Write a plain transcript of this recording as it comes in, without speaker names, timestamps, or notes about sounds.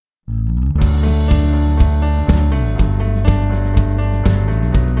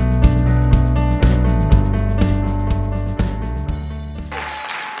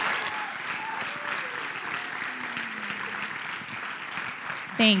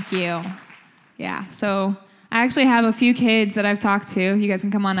Thank you. Yeah, so I actually have a few kids that I've talked to. You guys can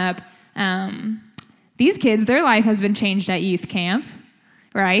come on up. These kids, their life has been changed at youth camp,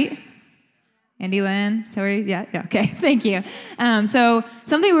 right? Andy Lynn, Tori, yeah, okay, thank you. So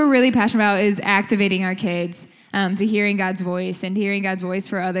something we're really passionate about is activating our kids to hearing God's voice and hearing God's voice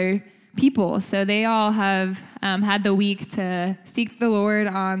for other people. So they all have had the week to seek the Lord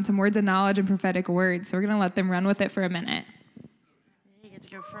on some words of knowledge and prophetic words. So we're going to let them run with it for a minute. You get to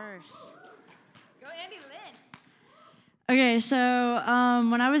go first. Go Andy Lynn. Okay, so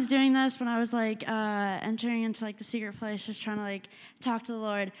when I was doing this, when I was entering into the secret place, just trying to talk to the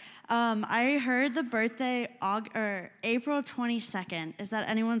Lord, I heard the birthday April 22nd. Is that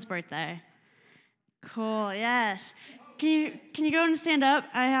anyone's birthday? Cool. Yes. Can you go and stand up?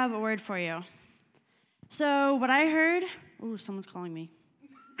 I have a word for you. So what I heard. Ooh, someone's calling me.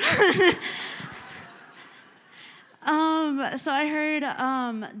 So I heard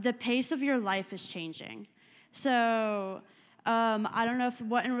the pace of your life is changing. So I don't know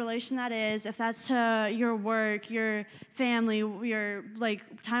what in relation that is, if that's to your work, your family, your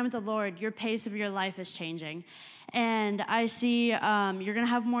time with the Lord, your pace of your life is changing. And I see you're going to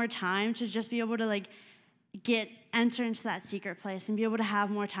have more time to just be able to enter into that secret place and be able to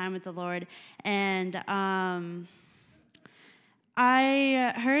have more time with the Lord. And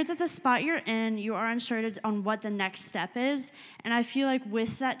I heard that the spot you're in, you are unsure on what the next step is. And I feel like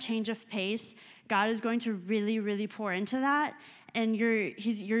with that change of pace, God is going to really, really pour into that. And you're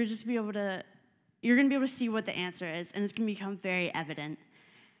just you're going to be able to see what the answer is, and it's going to become very evident.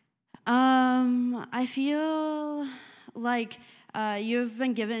 I feel like you've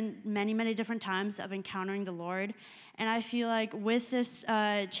been given many, many different times of encountering the Lord. And I feel like with this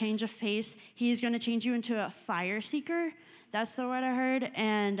change of pace, He's going to change you into a fire seeker. That's the word I heard.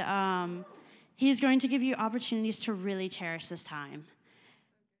 And He's going to give you opportunities to really cherish this time.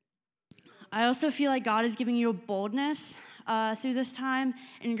 I also feel like God is giving you a boldness through this time,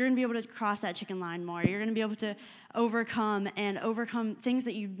 and you're going to be able to cross that chicken line more. You're going to be able to overcome things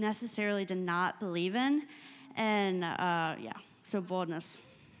that you necessarily did not believe in. And so boldness.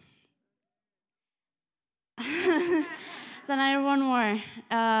 Then I have one more.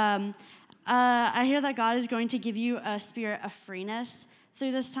 I hear that God is going to give you a spirit of freeness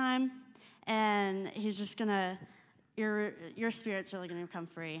through this time, and He's just gonna, your spirit's really gonna become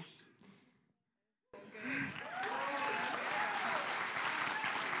free.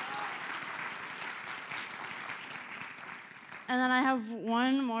 And then I have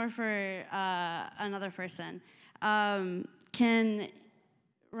one more for another person. Right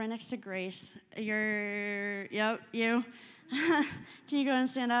next to Grace, you. Can you go and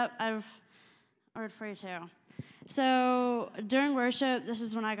stand up? I've a word for you too. So during worship, this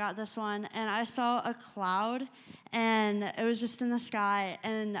is when I got this one, and I saw a cloud, and it was just in the sky,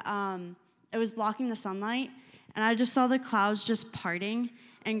 and it was blocking the sunlight, and I just saw the clouds just parting,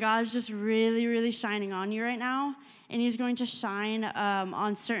 and God's just really, really shining on you right now, and He's going to shine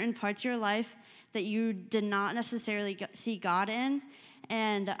on certain parts of your life that you did not necessarily see God in,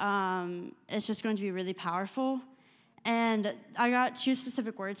 and it's just going to be really powerful. And I got two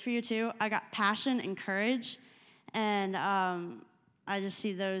specific words for you, too. I got passion and courage, and I just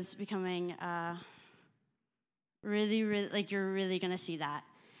see those becoming really, really, you're really going to see that.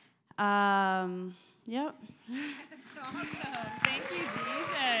 Yep. That's awesome. Thank you,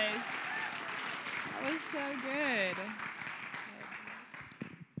 Jesus. That was so good.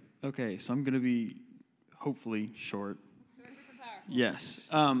 Okay, so I'm going to be hopefully short. Yes.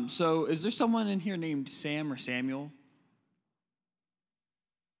 So is there someone in here named Sam or Samuel?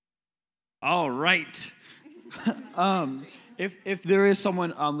 All right. If there is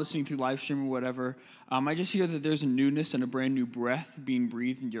someone listening through live stream or whatever, I just hear that there's a newness and a brand new breath being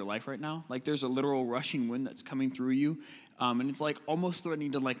breathed into your life right now. There's a literal rushing wind that's coming through you, and it's almost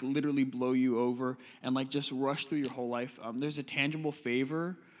threatening to literally blow you over and just rush through your whole life. There's a tangible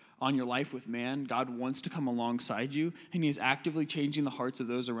favor on your life with man. God wants to come alongside you, and He is actively changing the hearts of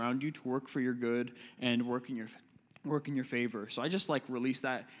those around you to work for your good and work in your favor. So I just release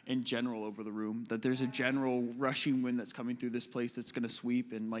that in general over the room, that there's a general rushing wind that's coming through this place that's going to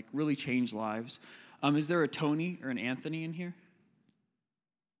sweep and really change lives. Is there a Tony or an Anthony in here?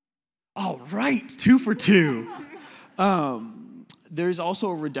 All right, 2 for 2. There's also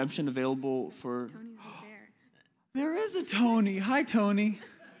a redemption available for... Tony's right there. There is a Tony. Hi, Tony.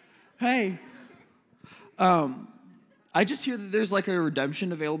 Hey. I just hear that there's a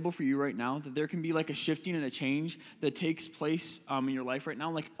redemption available for you right now, that there can be a shifting and a change that takes place in your life right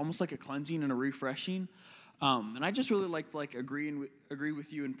now, almost like a cleansing and a refreshing. And I just really like agree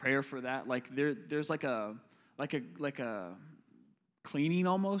with you in prayer for that. There's a cleaning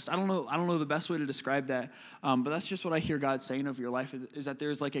almost. I don't know the best way to describe that, but that's just what I hear God saying of your life is that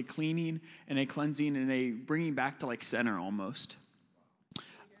there's like a cleaning and a cleansing and a bringing back to like center almost.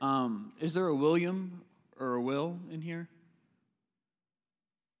 Is there a William or a Will in here?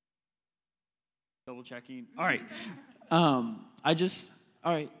 Double checking. All right. All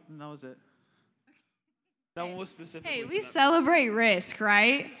right, and that was it. That one was specific. Hey, we celebrate risk,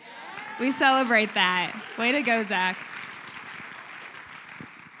 right? We celebrate that. Way to go, Zach.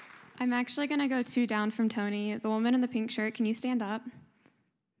 I'm actually going to go 2 down from Tony. The woman in the pink shirt, can you stand up?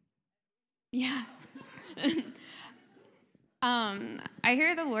 Yeah. I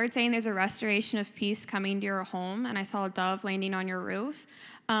hear the Lord saying there's a restoration of peace coming to your home, and I saw a dove landing on your roof.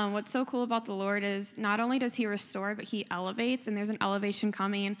 What's so cool about the Lord is not only does he restore, but he elevates, and there's an elevation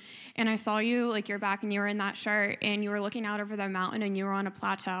coming. And I saw you, like you're back and you were in that shirt, and you were looking out over the mountain, and you were on a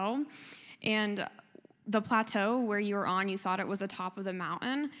plateau. And the plateau where you were on, you thought it was the top of the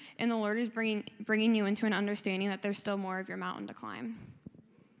mountain, and the Lord is bringing you into an understanding that there's still more of your mountain to climb.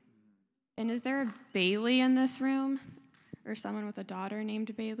 And is there a Bailey in this room? Or someone with a daughter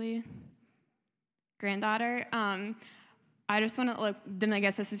named Bailey? Granddaughter? I just want to look, then I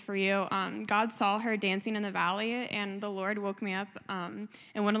guess this is for you. God saw her dancing in the valley, and the Lord woke me up and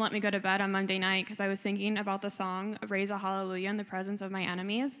wouldn't let me go to bed on Monday night because I was thinking about the song, Raise a Hallelujah in the Presence of My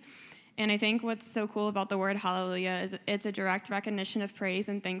Enemies. And I think what's so cool about the word hallelujah is it's a direct recognition of praise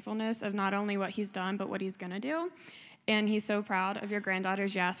and thankfulness of not only what he's done, but what he's going to do. And he's so proud of your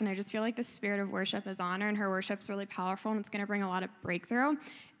granddaughter's yes, and I just feel like the spirit of worship is on her, and her worship's really powerful, and it's going to bring a lot of breakthrough,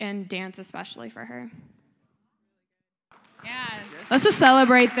 and dance especially for her. Yeah, let's just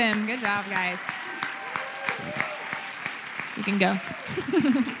celebrate them. Good job, guys. You can go.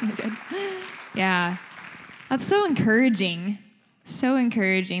 Good. Yeah, that's so encouraging. So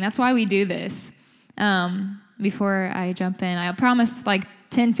encouraging. That's why we do this. Before I jump in, I promise like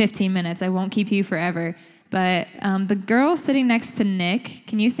 10, 15 minutes. I won't keep you forever. But the girl sitting next to Nick,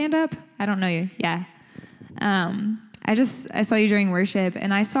 can you stand up? I don't know you. Yeah. I saw you during worship,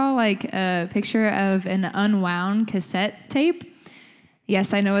 and I saw like a picture of an unwound cassette tape.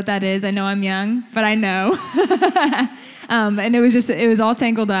 Yes, I know what that is. I know I'm young, but I know. And it was all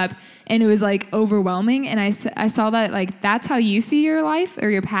tangled up, and it was like overwhelming. And I saw that like that's how you see your life or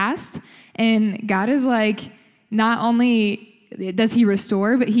your past. And God is like, not only does he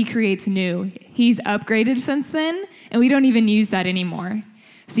restore, but he creates new. He's upgraded since then, and we don't even use that anymore.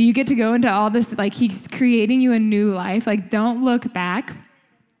 So you get to go into all this, like he's creating you a new life. Like don't look back.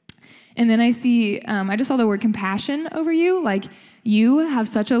 And then I just saw the word compassion over you. Like you have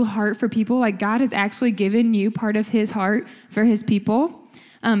such a heart for people. Like God has actually given you part of his heart for his people,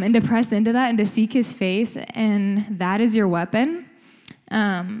 and to press into that and to seek his face. And that is your weapon.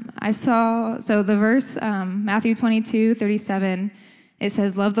 The verse, Matthew 22:37, it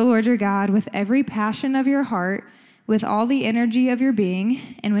says, love the Lord your God with every passion of your heart, with all the energy of your being,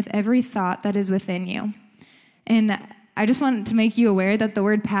 and with every thought that is within you. And I just want to make you aware that the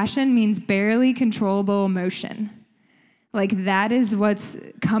word passion means barely controllable emotion. Like that is what's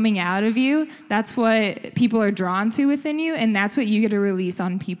coming out of you. That's what people are drawn to within you, and that's what you get to release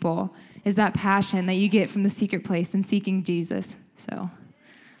on people, is that passion that you get from the secret place and seeking Jesus. So,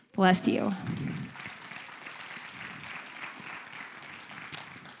 bless you.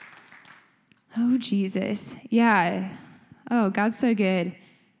 Oh, Jesus. Yeah. Oh, God's so good.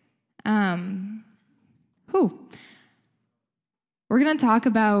 We're going to talk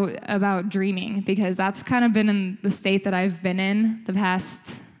about dreaming, because that's kind of been in the state that I've been in the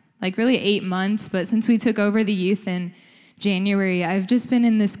past, like really 8 months. But since we took over the youth in January, I've just been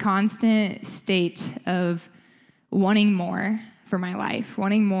in this constant state of wanting more for my life,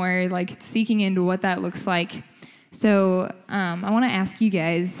 wanting more, like seeking into what that looks like. So I want to ask you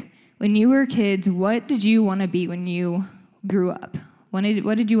guys, when you were kids, what did you want to be when you grew up? What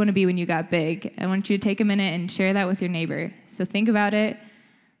did you want to be when you got big? I want you to take a minute and share that with your neighbor. So think about it.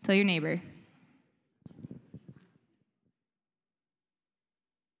 Tell your neighbor.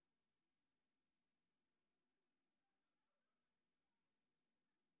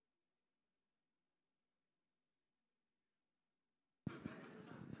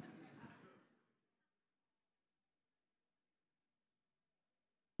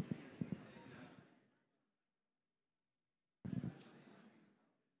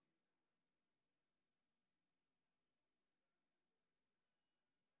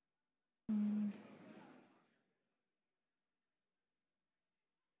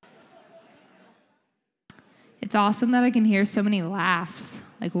 It's awesome that I can hear so many laughs.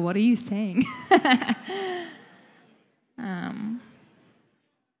 Like, what are you saying?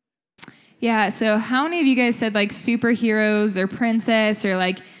 Yeah, so how many of you guys said like superheroes or princess or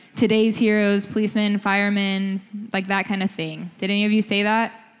like today's heroes, policemen, firemen, like that kind of thing? Did any of you say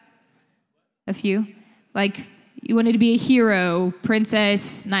that? A few? Like you wanted to be a hero,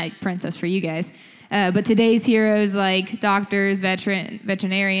 princess, not princess for you guys, but today's heroes like doctors,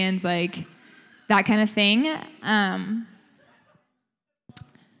 veterinarians, like that kind of thing.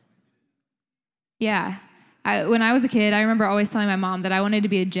 Yeah. When I was a kid, I remember always telling my mom that I wanted to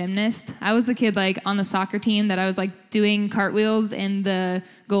be a gymnast. I was the kid like on the soccer team that I was like doing cartwheels in the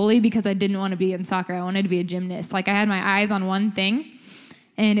goalie because I didn't want to be in soccer. I wanted to be a gymnast. Like I had my eyes on one thing,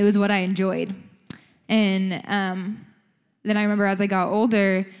 and it was what I enjoyed. And then I remember as I got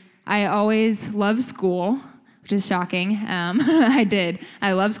older, I always loved school, which is shocking. I did.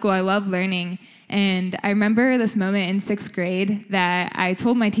 I love school. I love learning. And I remember this moment in 6th grade that I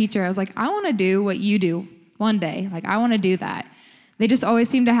told my teacher, I was like, I want to do what you do one day. Like, I want to do that. They just always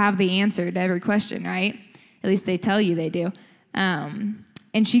seem to have the answer to every question, right? At least they tell you they do. And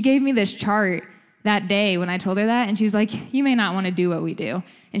she gave me this chart that day when I told her that, and she was like, you may not want to do what we do.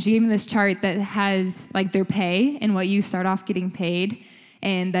 And she gave me this chart that has like their pay and what you start off getting paid,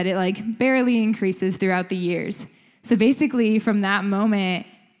 and that it like barely increases throughout the years. So basically from that moment,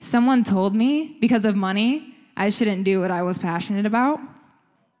 someone told me because of money, I shouldn't do what I was passionate about.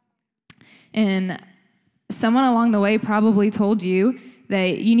 And someone along the way probably told you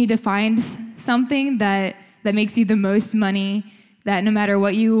that you need to find something that makes you the most money, that no matter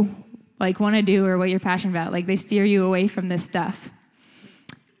what you like want to do or what you're passionate about, like they steer you away from this stuff.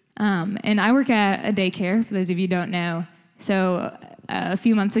 And I work at a daycare, for those of you who don't know. So a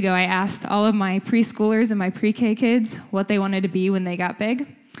few months ago, I asked all of my preschoolers and my pre-K kids what they wanted to be when they got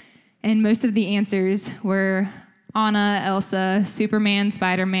big. And most of the answers were Anna, Elsa, Superman,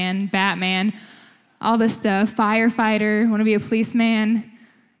 Spider-Man, Batman, all this stuff, firefighter, want to be a policeman.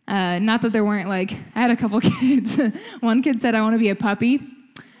 Not that there weren't like, I had a couple kids. One kid said, I want to be a puppy.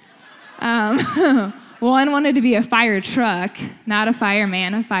 One wanted to be a fire truck, not a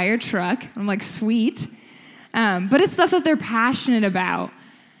fireman, a fire truck. I'm like, sweet. But it's stuff that they're passionate about.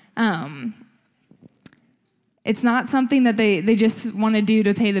 It's not something that they just want to do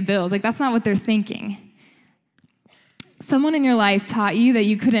to pay the bills. Like, that's not what they're thinking. Someone in your life taught you that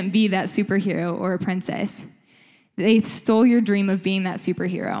you couldn't be that superhero or a princess. They stole your dream of being that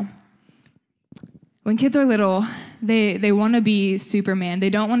superhero. When kids are little, they want to be Superman.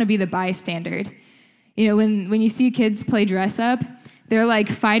 They don't want to be the bystander. You know, when you see kids play dress up, they're like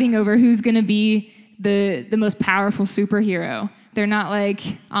fighting over who's going to be the most powerful superhero. They're not like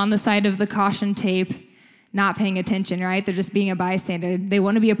on the side of the caution tape, not paying attention, right? They're just being a bystander. They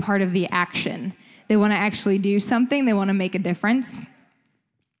want to be a part of the action. They want to actually do something. They want to make a difference.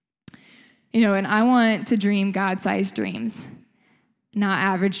 You know, and I want to dream God-sized dreams, not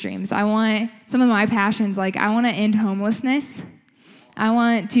average dreams. I want some of my passions, like I want to end homelessness. I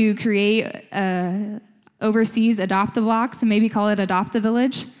want to create overseas adopt-a-block, so maybe call it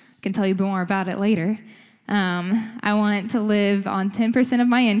Adopt-a-Village. I can tell you more about it later. I want to live on 10% of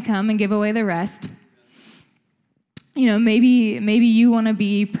my income and give away the rest. You know, maybe you want to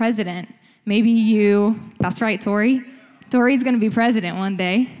be president. That's right, Tori. Tori's going to be president one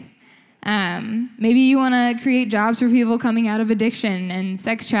day. Maybe you want to create jobs for people coming out of addiction and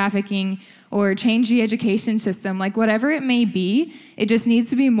sex trafficking, or change the education system. Like, whatever it may be, it just needs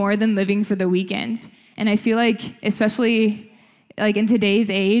to be more than living for the weekends. And I feel like, especially like in today's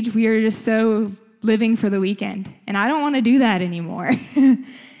age, we are just so living for the weekend. And I don't want to do that anymore. You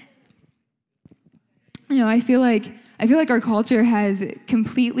know, I feel like our culture has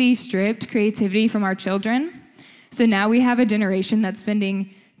completely stripped creativity from our children. So now we have a generation that's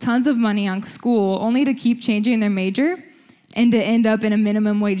spending tons of money on school only to keep changing their major and to end up in a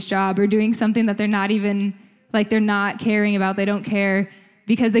minimum wage job or doing something that they're not even, like, they're not caring about. They don't care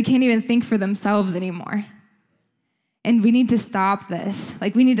because they can't even think for themselves anymore. And we need to stop this.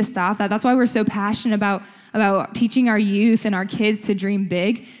 Like, we need to stop that. That's why we're so passionate about teaching our youth and our kids to dream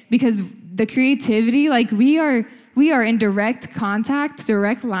big, because the creativity, like, we are in direct contact,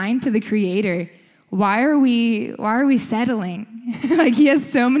 direct line to the Creator. Why are we settling? Like, he has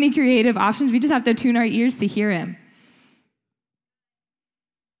so many creative options. We just have to tune our ears to hear him.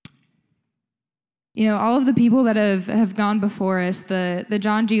 You know, all of the people that have gone before us, the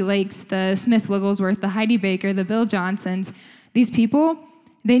John G. Lakes, the Smith Wigglesworth, the Heidi Baker, the Bill Johnsons, these people,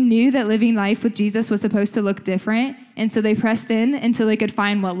 they knew that living life with Jesus was supposed to look different, and so they pressed in until they could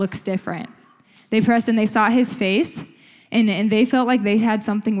find what looks different. They pressed in, they saw his face, and they felt like they had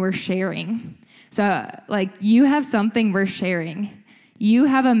something worth sharing. So, like, you have something worth sharing. You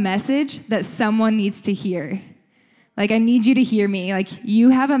have a message that someone needs to hear. Like, I need you to hear me. Like, you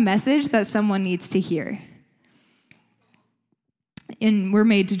have a message that someone needs to hear. And we're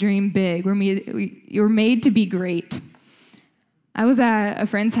made to dream big. You're made to be great. I was at a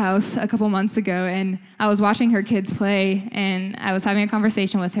friend's house a couple months ago, and I was watching her kids play, and I was having a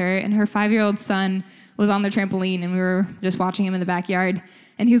conversation with her, and her 5-year-old son was on the trampoline, and we were just watching him in the backyard.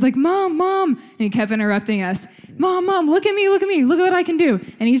 And he was like, Mom, Mom, and he kept interrupting us. Mom, look at me, look at what I can do.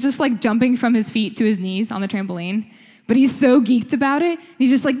 And he's just like jumping from his feet to his knees on the trampoline. But he's so geeked about it. He's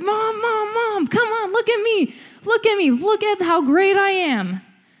just like, Mom, come on, look at me, look at how great I am.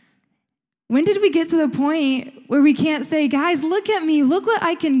 When did we get to the point where we can't say, guys, look at me, look what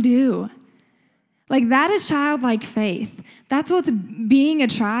I can do? Like, that is childlike faith. That's what's being a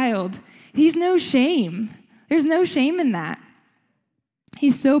child. He's no shame. There's no shame in that.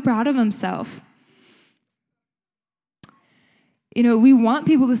 He's so proud of himself. You know, we want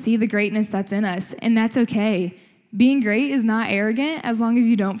people to see the greatness that's in us, and that's okay. Being great is not arrogant as long as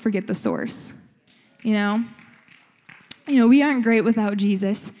you don't forget the source. You know, we aren't great without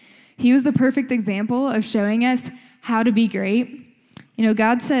Jesus. He was the perfect example of showing us how to be great. You know,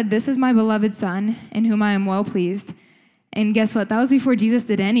 God said, "This is my beloved Son, in whom I am well pleased." And guess what? That was before Jesus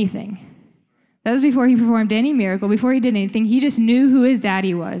did anything. That was before he performed any miracle, before he did anything. He just knew who his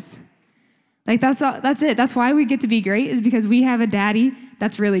daddy was. Like, that's it. That's why we get to be great, is because we have a daddy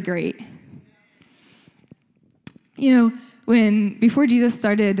that's really great. You know, before Jesus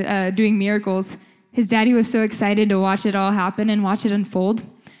started doing miracles, his daddy was so excited to watch it all happen and watch it unfold.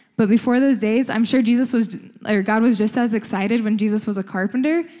 But before those days, I'm sure God was just as excited when Jesus was a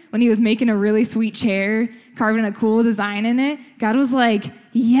carpenter, when he was making a really sweet chair, carving a cool design in it. God was like,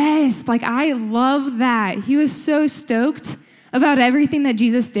 yes, like, I love that. He was so stoked about everything that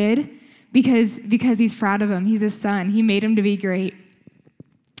Jesus did because he's proud of him. He's his son. He made him to be great.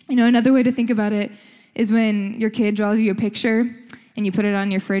 You know, another way to think about it is when your kid draws you a picture and you put it on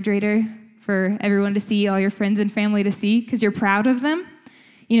your refrigerator for everyone to see, all your friends and family to see, because you're proud of them.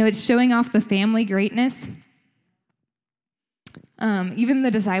 You know, it's showing off the family greatness. Even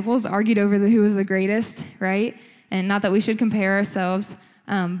the disciples argued over who was the greatest, right? And not that we should compare ourselves,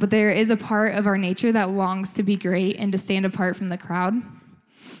 but there is a part of our nature that longs to be great and to stand apart from the crowd.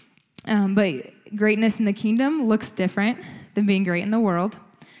 But greatness in the kingdom looks different than being great in the world.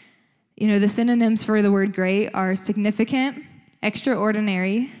 You know, the synonyms for the word great are significant,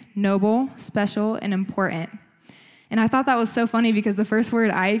 extraordinary, noble, special, and important. And I thought that was so funny because the first word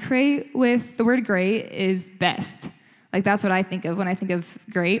I equate with the word great is best. Like, that's what I think of when I think of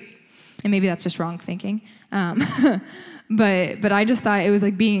great. And maybe that's just wrong thinking. But I just thought it was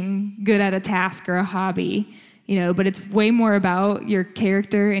like being good at a task or a hobby, you know, but it's way more about your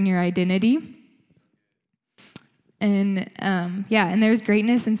character and your identity. And and there's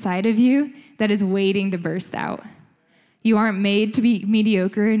greatness inside of you that is waiting to burst out. You aren't made to be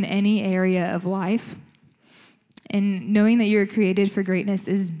mediocre in any area of life. And knowing that you're created for greatness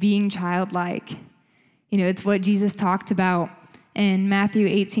is being childlike. You know, it's what Jesus talked about in Matthew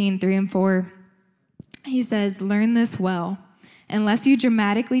 18:3-4. He says, "Learn this well. Unless you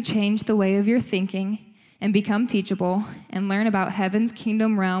dramatically change the way of your thinking and become teachable and learn about heaven's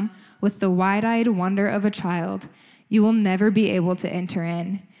kingdom realm with the wide-eyed wonder of a child, you will never be able to enter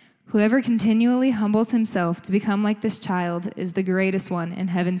in. Whoever continually humbles himself to become like this child is the greatest one in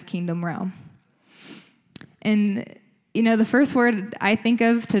heaven's kingdom realm." And, you know, the first word I think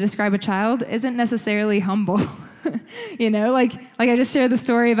of to describe a child isn't necessarily humble. You know, like I just shared the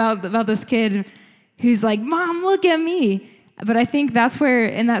story about this kid who's like, "Mom, look at me." But I think that's where,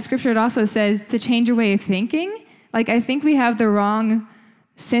 in that scripture, it also says to change your way of thinking. Like, I think we have the wrong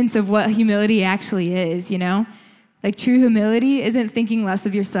sense of what humility actually is, you know? Like, true humility isn't thinking less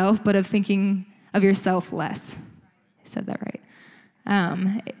of yourself, but of thinking of yourself less. I said that right.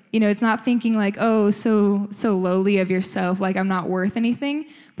 You know, it's not thinking like, oh, so lowly of yourself, like I'm not worth anything,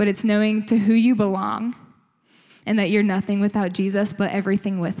 but it's knowing to who you belong and that you're nothing without Jesus, but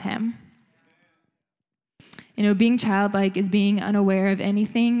everything with him. You know, being childlike is being unaware of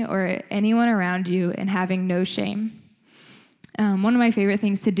anything or anyone around you and having no shame. One of my favorite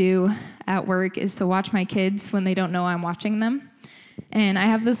things to do at work is to watch my kids when they don't know I'm watching them. And I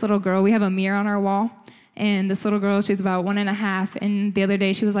have this little girl, we have a mirror on our wall, and this little girl, she's about 1.5, and the other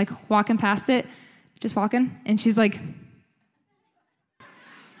day she was like walking past it, just walking, and she's like,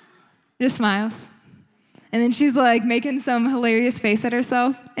 just smiles. And then she's like making some hilarious face at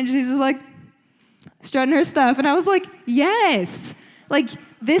herself, and she's just like strutting her stuff. And I was like, yes, like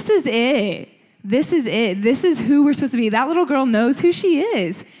this is it. This is it. This is who we're supposed to be. That little girl knows who she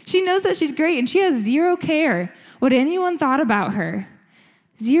is. She knows that she's great, and she has zero care what anyone thought about her.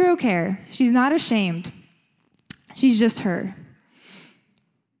 Zero care. She's not ashamed. She's just her.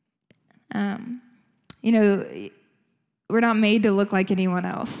 You know, we're not made to look like anyone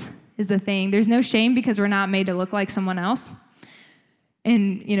else, is the thing. There's no shame because we're not made to look like someone else.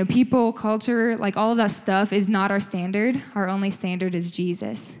 And, you know, people, culture, like all of that stuff is not our standard. Our only standard is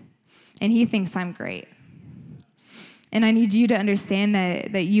Jesus. And he thinks I'm great. And I need you to understand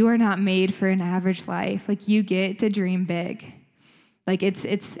that you are not made for an average life. Like, you get to dream big. Like,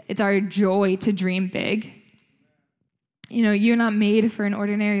 it's our joy to dream big. You know, you're not made for an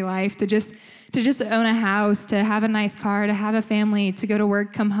ordinary life, to just own a house, to have a nice car, to have a family, to go to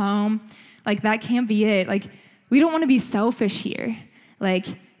work, come home. Like, that can't be it. Like, we don't want to be selfish here. Like,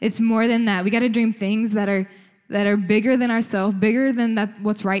 it's more than that. We got to dream things that are bigger than ourselves, bigger than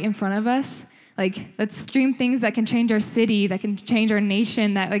what's right in front of us. Like, let's dream things that can change our city, that can change our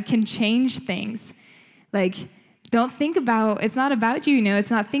nation, that like can change things. Like, don't think about, it's not about you, you know, it's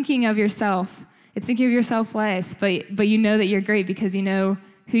not thinking of yourself. It's thinking of yourself less, but you know that you're great because you know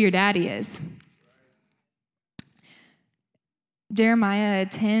who your daddy is. Jeremiah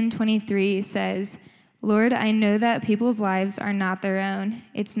 10:23 says, Lord, I know that people's lives are not their own.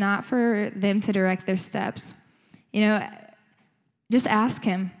 It's not for them to direct their steps. You know, just ask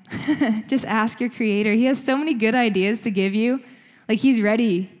him. Just ask your creator. He has so many good ideas to give you. Like, he's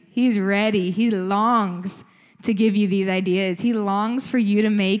ready. He's ready. He longs to give you these ideas. He longs for you to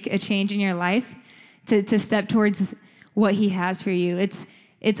make a change in your life, to step towards what he has for you.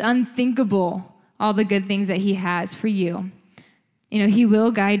 It's unthinkable, all the good things that he has for you. You know, he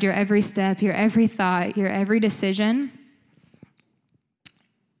will guide your every step, your every thought, your every decision.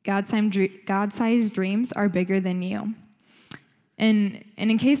 God-sized dreams are bigger than you. And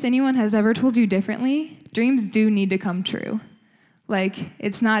in case anyone has ever told you differently, dreams do need to come true. Like,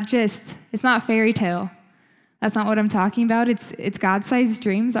 it's not fairy tale. That's not what I'm talking about. It's God-sized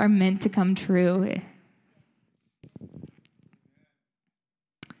dreams are meant to come true.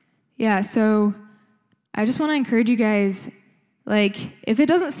 Yeah, so I just want to encourage you guys, like, if it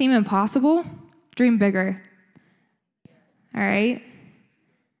doesn't seem impossible, dream bigger. All right?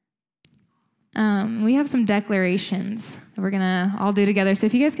 We have some declarations that we're going to all do together. So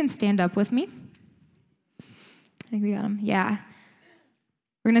if you guys can stand up with me. I think we got them. Yeah.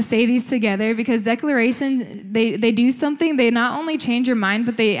 We're going to say these together because declarations, they do something. They not only change your mind,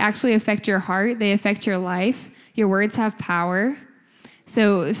 but they actually affect your heart. They affect your life. Your words have power.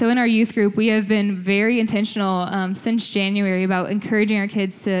 So in our youth group, we have been very intentional since January about encouraging our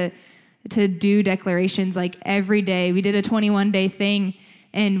kids to do declarations like every day. We did a 21-day thing,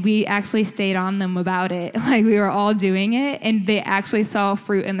 and we actually stayed on them about it. Like, we were all doing it, and they actually saw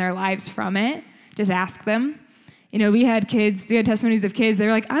fruit in their lives from it. Just ask them. You know, we had testimonies of kids.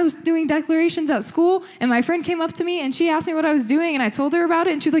 They're like, I was doing declarations at school, and my friend came up to me, and she asked me what I was doing, and I told her about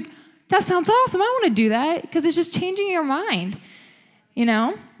it, and she's like, that sounds awesome. I want to do that, because it's just changing your mind, you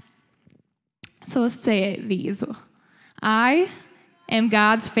know? So let's say these. I am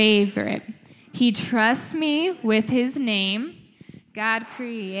God's favorite. He trusts me with his name. God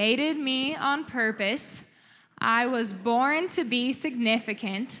created me on purpose. I was born to be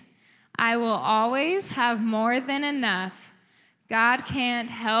significant. I will always have more than enough. God can't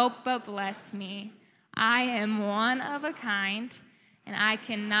help but bless me. I am one of a kind, and I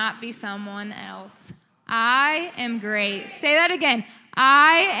cannot be someone else. I am great. Say that again.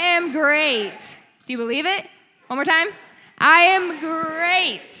 I am great. Do you believe it? One more time. I am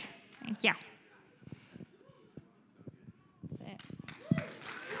great. Thank you.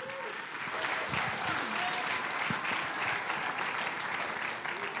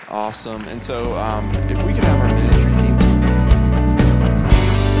 Awesome. And so if we